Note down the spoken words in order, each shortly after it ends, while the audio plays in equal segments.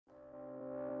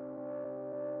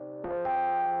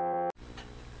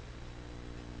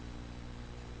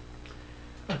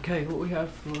Okay, what we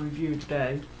have for review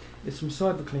today is some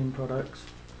CyberClean products.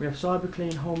 We have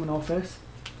CyberClean Home and Office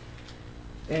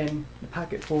in the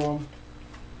packet form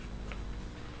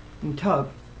and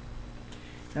tub.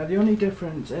 Now the only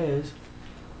difference is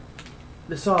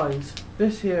the size.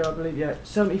 This here, I believe,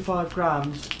 75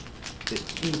 grams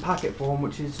in the packet form,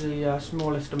 which is the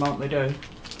smallest amount they do.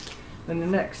 Then the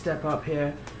next step up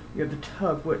here, we have the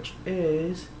tub, which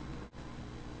is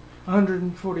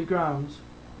 140 grams.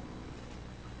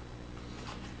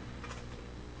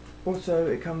 Also,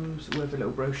 it comes with a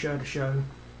little brochure to show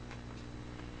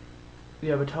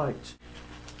the other types.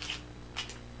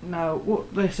 Now,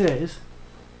 what this is,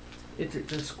 it's a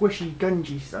squishy,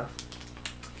 gungy stuff,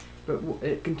 but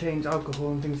it contains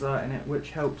alcohol and things like that in it,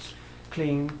 which helps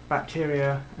clean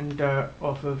bacteria and dirt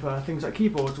off of things like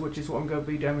keyboards, which is what I'm going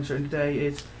to be demonstrating today.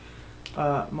 Is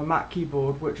my Mac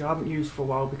keyboard, which I haven't used for a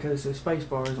while because the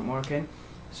spacebar isn't working,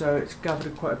 so it's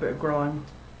gathered quite a bit of grime.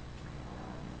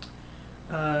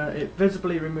 It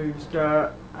visibly removes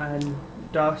dirt and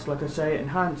dust. Like I say, it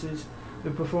enhances the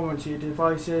performance of your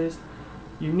devices.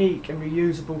 Unique and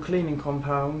reusable cleaning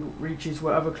compound reaches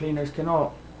where other cleaners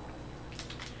cannot.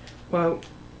 Well,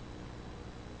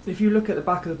 if you look at the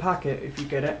back of the packet, if you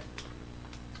get it,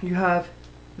 you have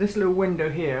this little window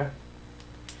here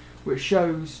which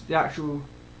shows the actual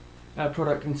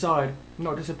product inside.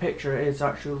 Not just a picture, it is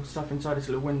actual stuff inside this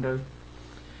little window.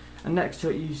 And next to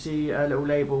it you see a little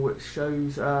label which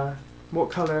shows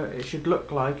what colour it should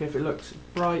look like. If it looks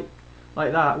bright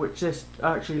like that, which this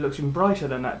actually looks even brighter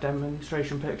than that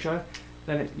demonstration picture,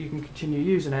 then you can continue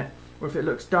using it. Or if it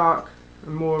looks dark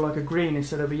and more like a green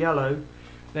instead of a yellow,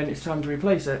 then it's time to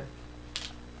replace it.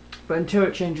 But until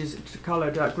it changes to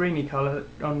colour, that greeny colour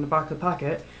on the back of the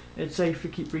packet, it's safe to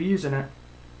keep reusing it.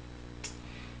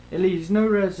 It leaves no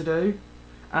residue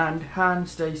and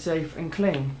hands stay safe and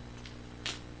clean.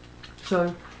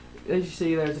 So, as you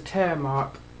see, there's a tear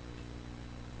mark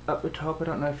up the top. I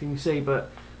don't know if you can see,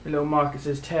 but the little mark, it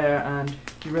says tear, and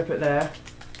you rip it there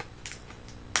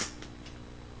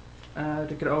to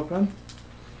get it open.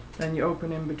 Then you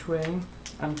open in between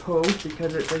and pull,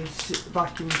 because it's a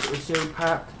vacuum sort of sealed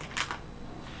pack.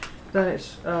 Then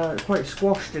it's quite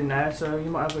squashed in there, so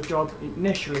you might have a job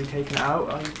initially taking it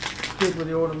out. I did with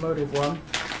the automotive one,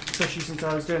 especially since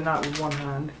I was doing that with one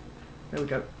hand. There we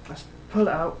go. Let's pull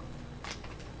it out.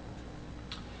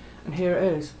 And here it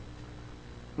is.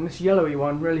 And this yellowy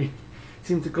one really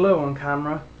seems to glow on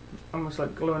camera, almost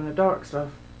like glow in the dark stuff.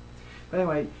 But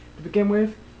anyway, to begin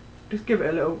with, just give it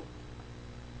a little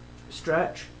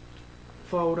stretch,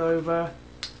 fold over,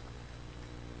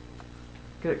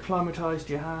 get it climatized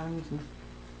to your hands, and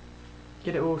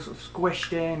get it all sort of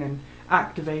squished in and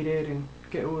activated, and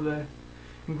get all the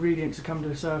ingredients to come to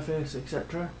the surface,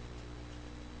 etc.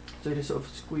 So just sort of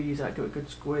squeeze that, give it a good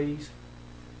squeeze.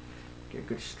 Get a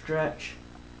good stretch,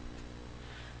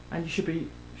 and you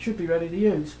should be ready to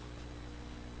use.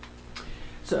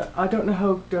 So I don't know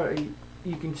how dirty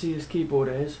you can see this keyboard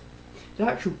is. The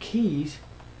actual keys,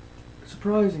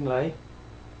 surprisingly,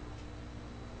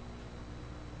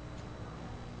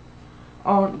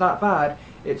 aren't that bad.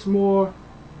 It's more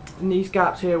in these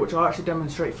gaps here, which I'll actually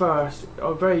demonstrate first,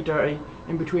 are very dirty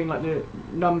in between like the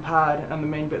numpad and the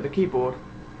main bit of the keyboard.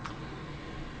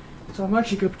 So I'm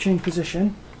actually going to change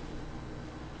position.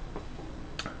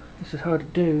 This is hard to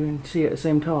do and see at the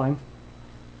same time.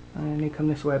 And then you come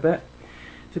this way a bit.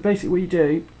 So basically what you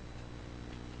do,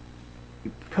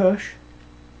 you push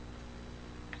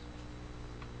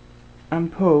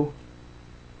and pull,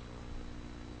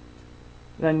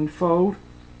 then fold,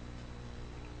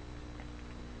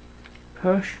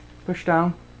 push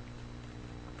down,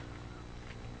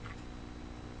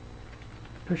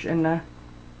 push it in there,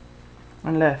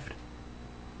 and lift.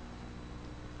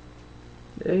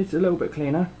 It's a little bit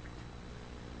cleaner.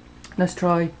 Let's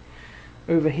try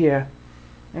over here.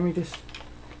 Let me just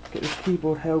get this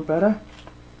keyboard held better.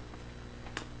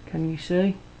 Can you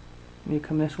see? Let me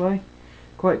come this way.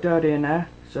 Quite dirty in there,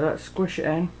 so let's squish it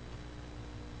in.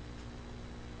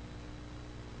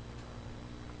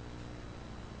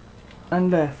 And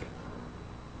lift.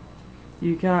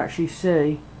 You can actually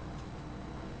see,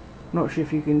 not sure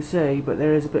if you can see, but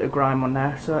there is a bit of grime on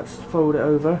there, so let's fold it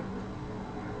over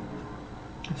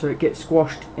so it gets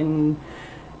squashed in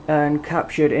and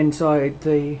captured inside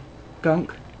the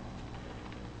gunk,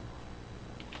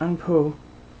 and pull.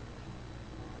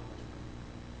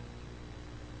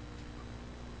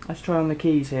 Let's try on the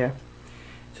keys here.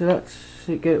 So let's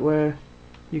get it where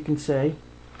you can see.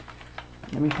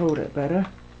 Let me hold it better,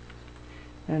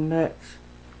 and let's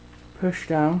push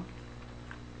down.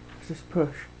 Let's just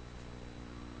push.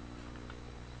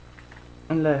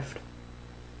 and left.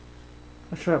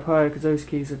 Let's try up higher because those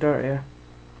keys are dirtier.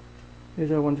 These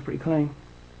other ones are pretty clean.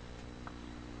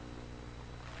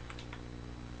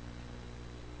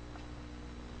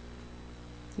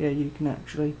 Yeah, you can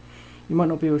actually, you might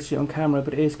not be able to see it on camera,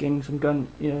 but it is getting some bit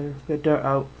of dirt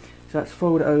out. So that's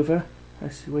fold it over.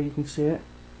 Let's see where you can see it.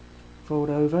 Fold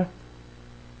over.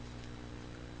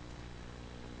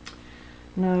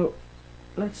 Now,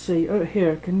 let's see, over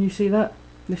here, can you see that?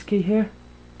 This key here?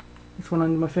 This one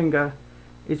under my finger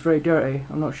is very dirty.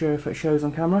 I'm not sure if it shows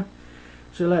on camera.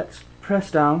 So let's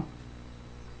press down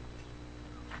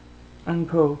and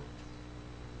pull.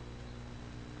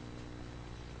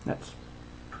 Let's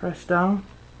press down,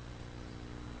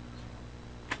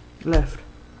 left.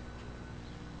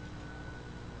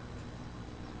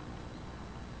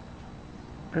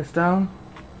 Press down,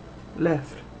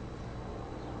 left.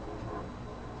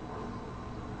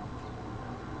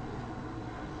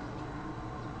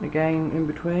 Again in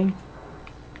between.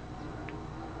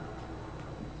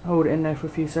 Hold it in there for a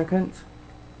few seconds.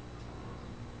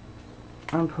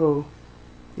 And pull.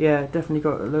 Yeah, definitely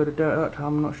got a load of dirt that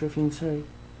time, I'm not sure if you can see.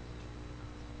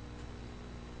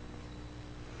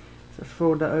 So let's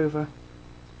fold that over.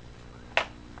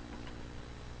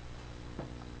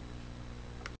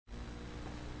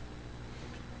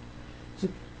 So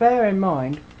bear in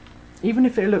mind, even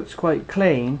if it looks quite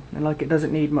clean and like it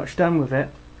doesn't need much done with it,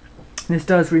 this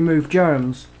does remove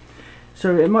germs.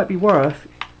 So it might be worth,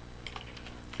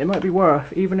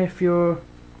 even if your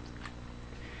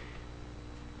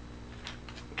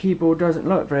keyboard doesn't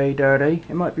look very dirty,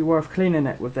 it might be worth cleaning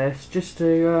it with this just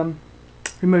to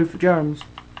remove the germs,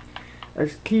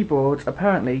 as keyboards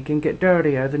apparently can get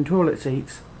dirtier than toilet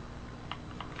seats.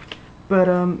 But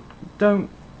don't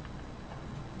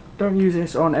use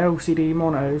this on LCD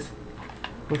monitors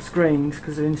or screens,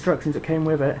 because the instructions that came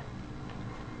with it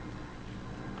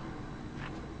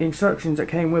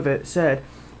said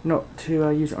not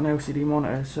to use it on LCD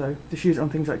monitors, so just use it on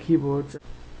things like keyboards.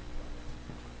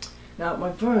 Now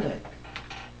my verdict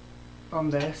on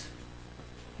this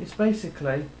is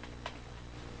basically,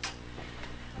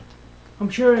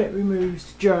 I'm sure it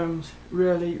removes germs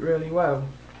really, really well.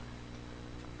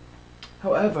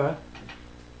 However,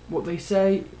 what they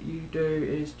say you do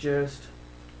is just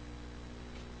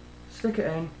stick it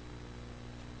in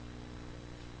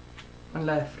and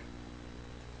left.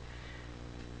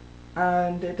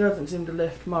 And it doesn't seem to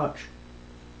lift much.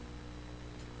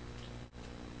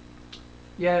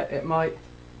 Yeah, it might.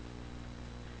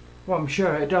 Well, I'm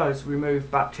sure it does remove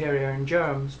bacteria and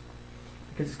germs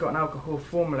because it's got an alcohol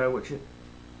formula, which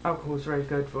alcohol is very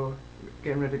good for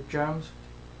getting rid of germs.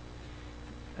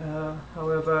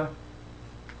 However,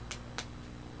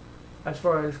 as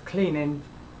far as cleaning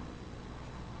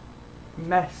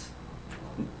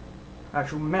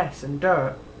actual mess and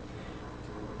dirt,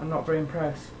 I'm not very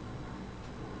impressed.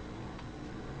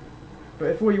 But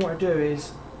if all you want to do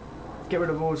is get rid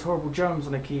of all those horrible germs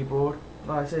on a keyboard,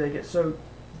 like I say, they get so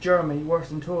germy, worse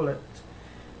than toilets,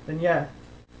 then yeah.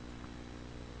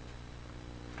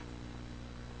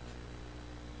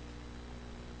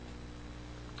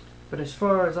 But as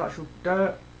far as actual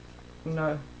dirt,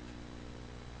 no.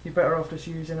 You're better off just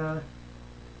using a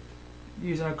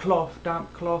cloth,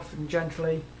 damp cloth, and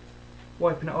gently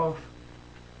wiping it off.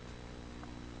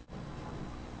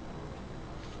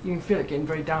 You can feel it getting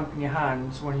very damp in your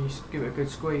hands when you give it a good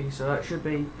squeeze, so that should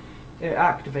be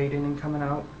activating and coming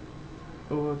out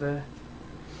all the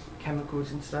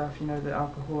chemicals and stuff, you know, the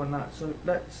alcohol and that. So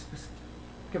let's just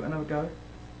give it another go.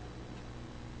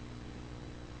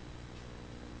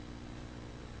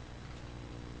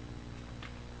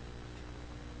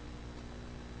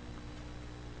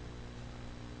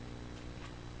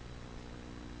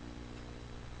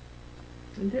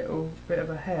 A little bit of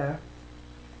a hair,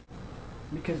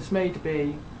 because it's made to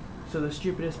be so the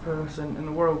stupidest person in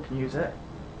the world can use it,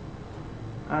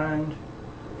 and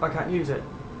I can't use it.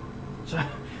 So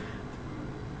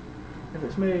if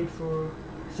it's made for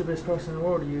the stupidest person in the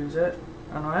world to use it,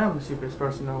 and I am the stupidest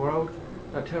person in the world,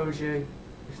 that tells you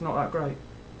it's not that great.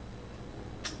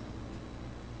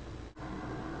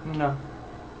 No.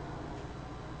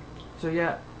 So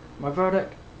yeah, my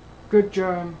verdict: good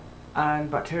germ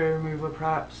and bacteria remover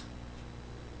perhaps,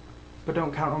 but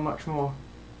don't count on much more.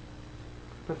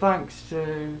 But thanks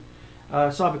to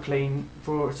CyberClean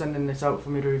for sending this out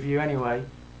for me to review anyway.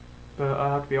 But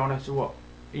I have to be honest with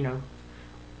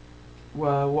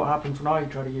what happens when I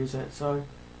try to use it. So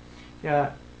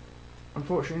yeah,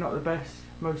 unfortunately not the best,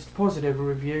 most positive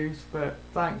reviews, but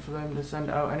thanks for them to send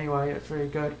it out anyway. It's really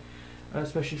good,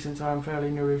 especially since I am a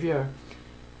fairly new reviewer.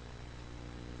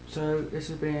 So this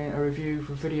has been a review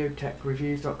from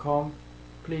VideoTechReviews.com.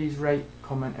 please rate,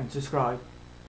 comment and subscribe.